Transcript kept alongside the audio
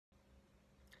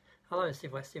Hello,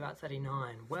 Steve West, Steve Arts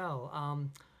 89.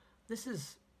 This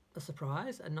is a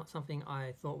surprise and not something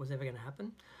I thought was ever going to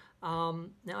happen.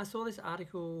 Now, I saw this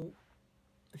article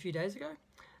a few days ago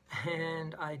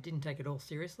and I didn't take it all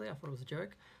seriously. I thought it was a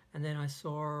joke. And then I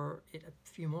saw it a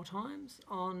few more times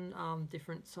on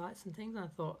different sites and things. And I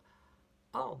thought,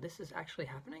 oh, this is actually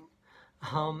happening.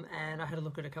 And I had a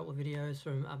look at a couple of videos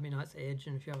from Midnight's Edge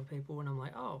and a few other people, and I'm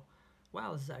like, oh,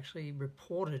 wow, this is actually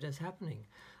reported as happening.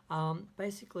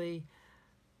 Basically,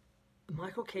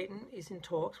 Michael Keaton is in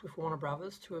talks with Warner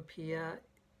Brothers to appear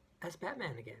as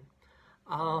Batman again.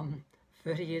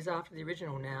 30 years after the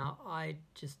original now, I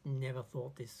just never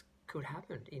thought this could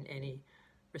happen in any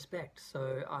respect.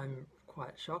 So I'm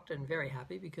quite shocked and very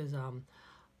happy because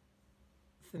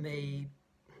for me,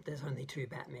 there's only two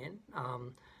Batmen.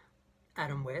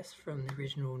 Adam West from the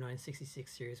original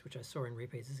 1966 series, which I saw in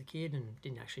repeats as a kid and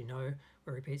didn't actually know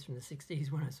were repeats from the 60s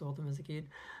when I saw them as a kid.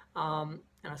 And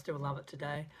I still love it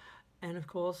today. And of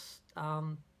course,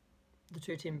 the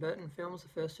two Tim Burton films, the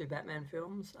first two Batman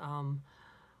films.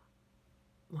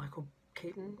 Michael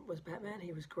Keaton was Batman.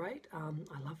 He was great. I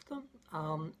loved them.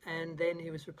 And then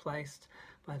he was replaced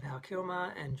by Val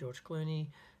Kilmer and George Clooney.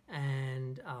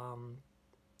 And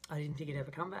I didn't think he'd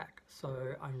ever come back.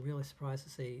 So I'm really surprised to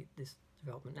see this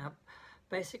development. Now,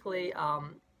 basically,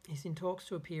 he's in talks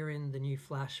to appear in the new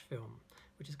Flash film,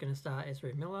 which is going to star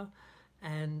Ezra Miller.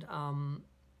 And I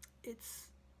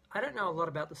don't know a lot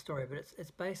about the story, but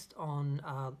it's based on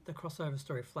the crossover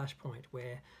story Flashpoint,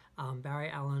 where Barry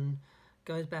Allen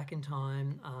goes back in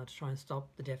time to try and stop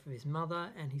the death of his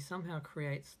mother, and he somehow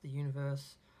creates the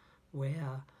universe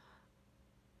where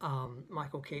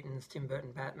Michael Keaton's Tim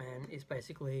Burton Batman is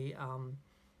basically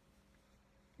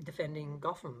defending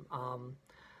Gotham.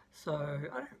 So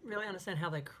I don't really understand how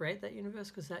they create that universe,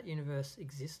 because that universe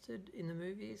existed in the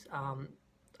movies.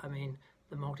 I mean,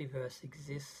 the multiverse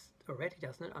exists already,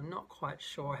 doesn't it? I'm not quite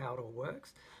sure how it all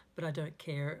works, but I don't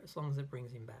care as long as it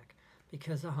brings him back,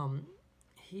 because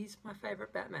he's my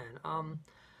favourite Batman.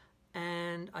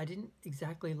 And I didn't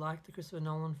exactly like the Christopher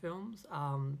Nolan films.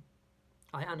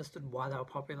 I understood why they were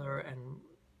popular and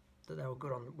that they were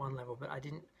good on one level, but I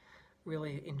didn't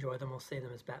really enjoy them or see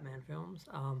them as Batman films.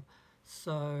 And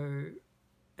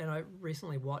I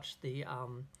recently watched the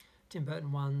Tim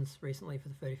Burton ones recently for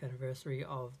the 30th anniversary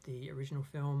of the original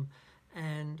film,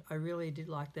 and I really did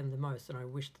like them the most, and I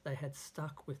wished they had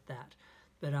stuck with that.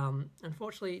 But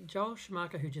unfortunately, Joel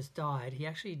Schumacher, who just died, he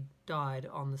actually died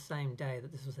on the same day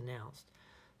that this was announced.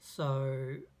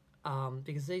 So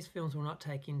because these films will not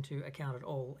take into account at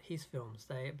all his films.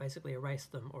 They basically erase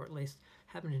them, or at least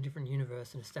have them in a different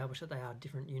universe and establish that they are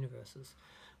different universes,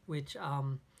 which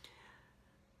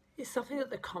is something that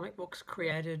the comic books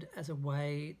created as a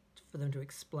way for them to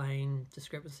explain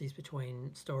discrepancies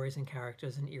between stories and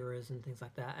characters and eras and things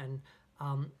like that. And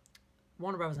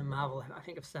Warner Brothers and Marvel, I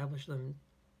think, established them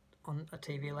on a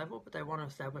TV level, but they want to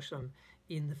establish them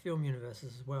in the film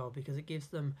universes as well, because it gives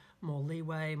them more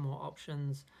leeway, more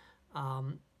options.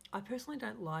 I personally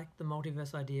don't like the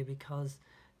multiverse idea, because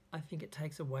I think it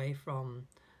takes away from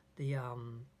the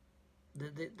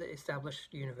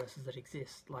established universes that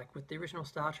exist. Like with the original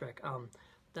Star Trek,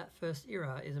 that first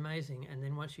era is amazing, and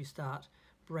then once you start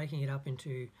breaking it up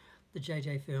into the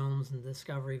JJ films and the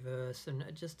Discoveryverse, and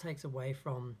it just takes away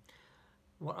from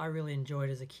what I really enjoyed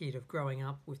as a kid, of growing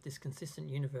up with this consistent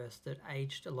universe that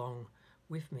aged along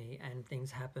with me and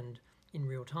things happened in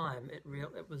real time. It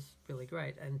was really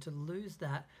great, and to lose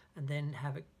that and then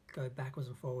have it go backwards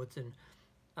and forwards and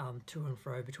to and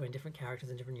fro between different characters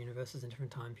and different universes and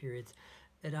different time periods,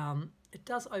 it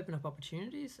does open up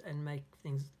opportunities and make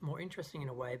things more interesting in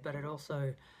a way, but it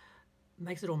also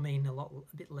makes it all mean a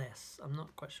bit less. I'm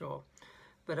not quite sure,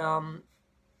 but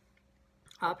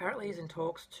apparently he's in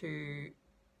talks to,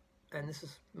 and this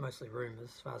is mostly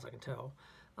rumours as far as I can tell.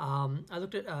 I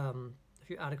looked at a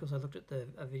few articles. I looked at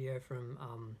a video from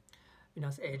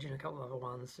Midnight's Edge and a couple of other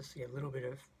ones just to get a little bit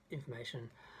of information.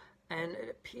 And it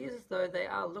appears as though they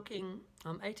are looking,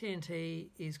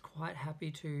 AT&T is quite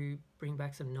happy to bring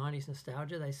back some 90s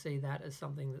nostalgia. They see that as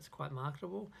something that's quite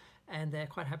marketable, and they're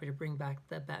quite happy to bring back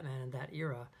that Batman and that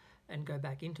era and go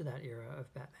back into that era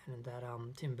of Batman and that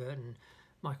Tim Burton,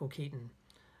 Michael Keaton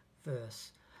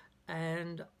verse.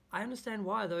 And I understand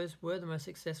why. Those were the most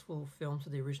successful films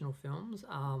of the original films.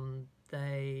 I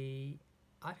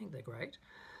think they're great.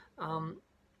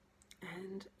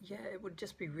 And yeah, it would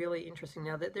just be really interesting.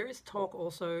 Now, there is talk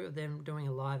also of them doing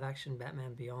a live action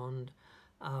Batman Beyond,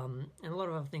 and a lot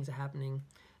of other things are happening.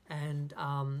 And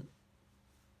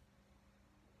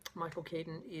Michael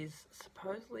Keaton is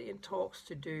supposedly in talks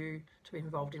to be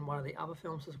involved in one of the other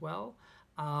films as well.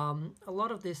 A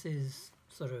lot of this is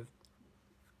sort of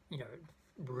you know,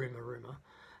 rumor,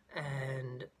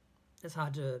 and it's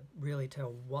hard to really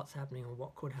tell what's happening or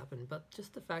what could happen. But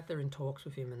just the fact they're in talks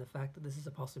with him and the fact that this is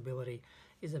a possibility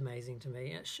is amazing to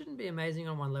me. It shouldn't be amazing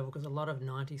on one level because a lot of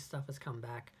 90s stuff has come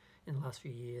back in the last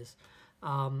few years.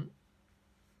 And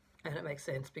it makes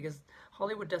sense because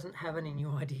Hollywood doesn't have any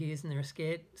new ideas and they're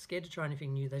scared to try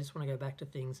anything new. They just want to go back to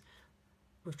things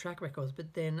with track records.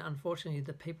 But then, unfortunately,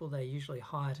 the people they usually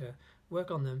hire to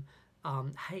work on them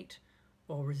hate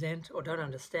or resent or don't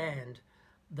understand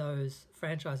those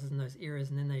franchises and those eras,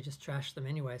 and then they just trash them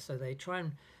anyway. So they try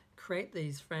and create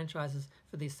these franchises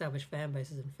for the established fan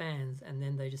bases and fans, and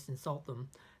then they just insult them,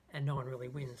 and no one really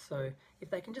wins. So if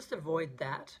they can just avoid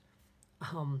that,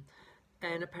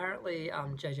 and apparently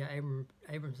J.J.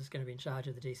 Abrams is going to be in charge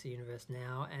of the DC universe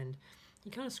now, and he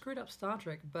kind of screwed up Star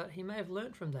Trek, but he may have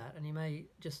learnt from that, and he may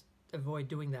just avoid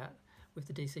doing that with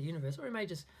the DC universe, or he may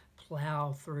just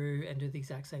plow through and do the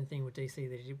exact same thing with DC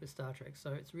that he did with Star Trek.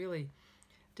 So it's really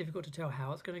difficult to tell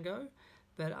how it's going to go,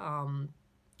 but I'm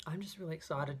just really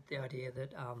excited the idea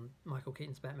that Michael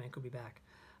Keaton's Batman could be back,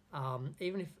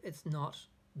 even if it's not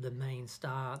the main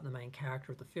star, the main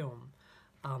character of the film,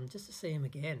 just to see him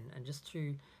again and just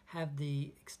to have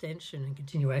the extension and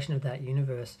continuation of that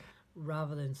universe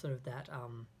rather than sort of that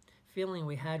feeling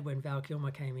we had when Val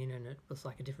Kilmer came in and it was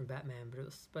like a different Batman, but it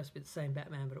was supposed to be the same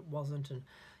Batman, but it wasn't, and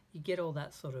you get all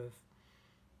that sort of,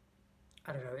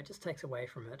 I don't know, it just takes away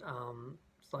from it.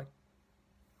 It's like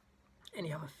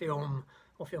any other film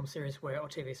or film series or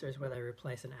TV series where they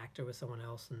replace an actor with someone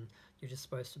else and you're just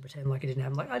supposed to pretend like it didn't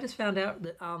happen. Like, I just found out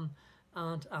that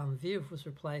Aunt Viv was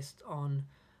replaced on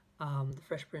The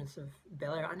Fresh Prince of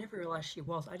Bel-Air. I never realised she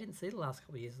was. I didn't see the last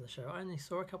couple of years of the show. I only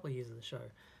saw a couple of years of the show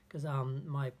because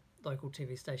my local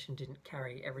TV station didn't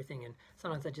carry everything, and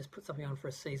sometimes they just put something on for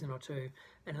a season or two,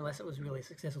 and unless it was really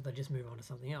successful, they'd just move on to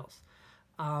something else.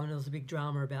 And there was a big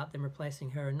drama about them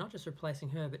replacing her, and not just replacing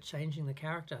her, but changing the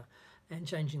character and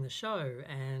changing the show,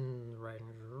 and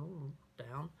ratings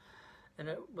down, and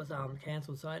it was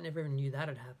cancelled. So I never even knew that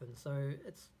had happened. So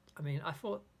it's, I mean, I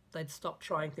thought they'd stopped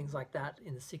trying things like that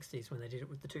in the 60s when they did it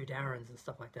with the two Darrens and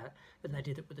stuff like that. But they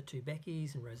did it with the two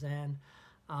Beckys and Roseanne.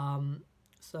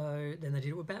 So then they did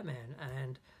it with Batman,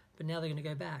 but now they're going to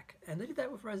go back. And they did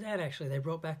that with Roseanne, actually. They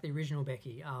brought back the original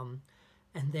Becky.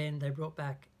 And then they brought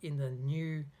back in the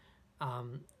new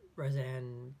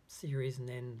Roseanne series, and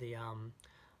then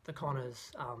the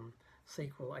Connors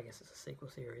sequel, I guess it's a sequel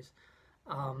series.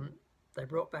 They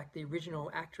brought back the original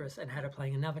actress and had her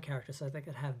playing another character so they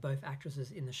could have both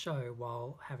actresses in the show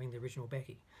while having the original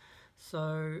Becky.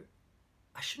 So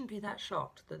I shouldn't be that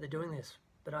shocked that they're doing this,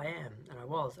 but I am, and I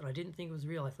was, and I didn't think it was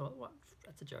real. I thought, what?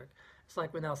 That's a joke. It's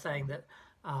like when they were saying that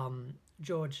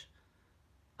George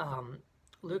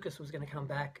Lucas was going to come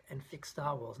back and fix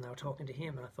Star Wars, and they were talking to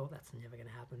him, and I thought that's never going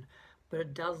to happen. But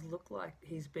it does look like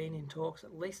he's been in talks,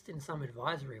 at least in some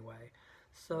advisory way.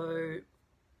 So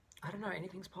I don't know,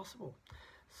 anything's possible.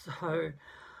 So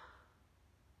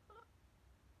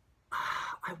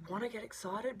I want to get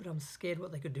excited, but I'm scared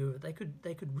what they could do. They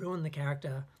could ruin the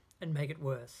character and make it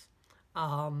worse.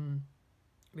 It'd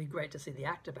be great to see the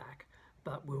actor back,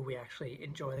 but will we actually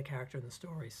enjoy the character and the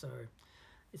story? So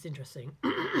it's interesting.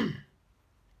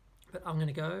 But I'm going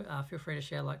to go. Feel free to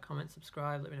share, like, comment,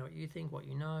 subscribe. Let me know what you think, what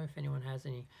you know. If anyone has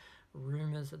any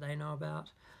rumours that they know about,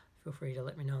 feel free to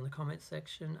let me know in the comments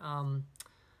section.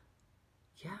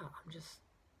 Yeah, I'm just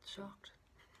shocked.